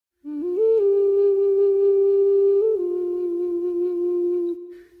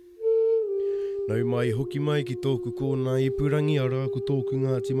Nau mai hoki mai ki tōku kōna ipurangi ara ko tōku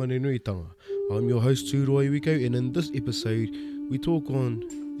Ngāti Manunuitanga. I'm your host Tūroa Iwikau, and in this episode we talk on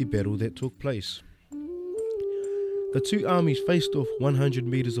the battle that took place. The two armies faced off 100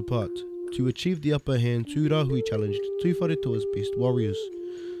 metres apart. To achieve the upper hand, Tūrahui challenged two wharetoa's best warriors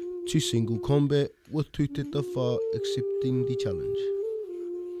to single combat, with Tūtetawha accepting the challenge.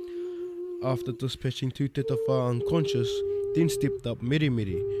 After dispatching Tūtetawha unconscious, then stepped up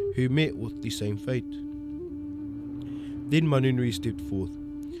Meremere, who met with the same fate. Then Manunui stepped forth.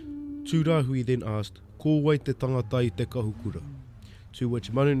 Tūrahui then asked, "Ko wai te tangata I te kahukura?" To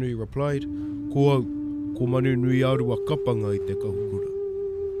which Manunui replied, "Ko au, ko Manunui arua kapanga I te kahukura."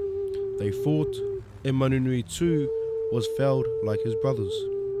 They fought, and Manunui too was felled like his brothers.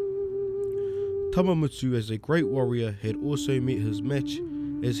 Tamamutu, as a great warrior, had also met his match,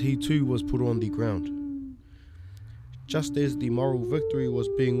 as he too was put on the ground. Just as the moral victory was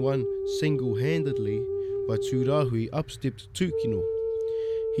being won single-handedly by Tūrahui, up stepped Tūkino.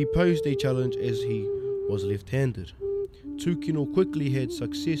 He posed a challenge as he was left-handed. Tūkino quickly had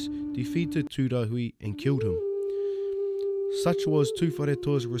success, defeated Tūrahui and killed him. Such was Tū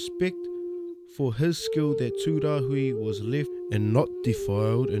Wharetoa's respect for his skill that Tūrahui was left and not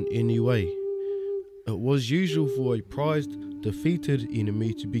defiled in any way. It was usual for a prized, defeated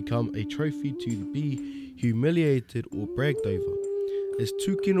enemy to become a trophy to be humiliated or bragged over. As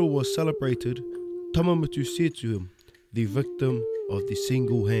Tūkino was celebrated, Tamamutu said to him, "The victim of the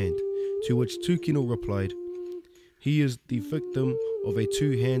single hand," to which Tūkino replied, "He is the victim of a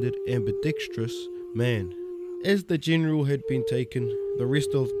two-handed ambidextrous man." As the general had been taken, the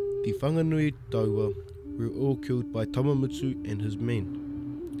rest of the Manunuitanga were all killed by Tamamutu and his men.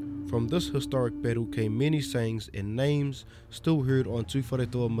 From this historic battle came many sayings and names still heard on Tū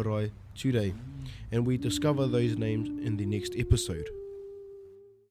Wharetoa marae today, and we discover those names in the next episode.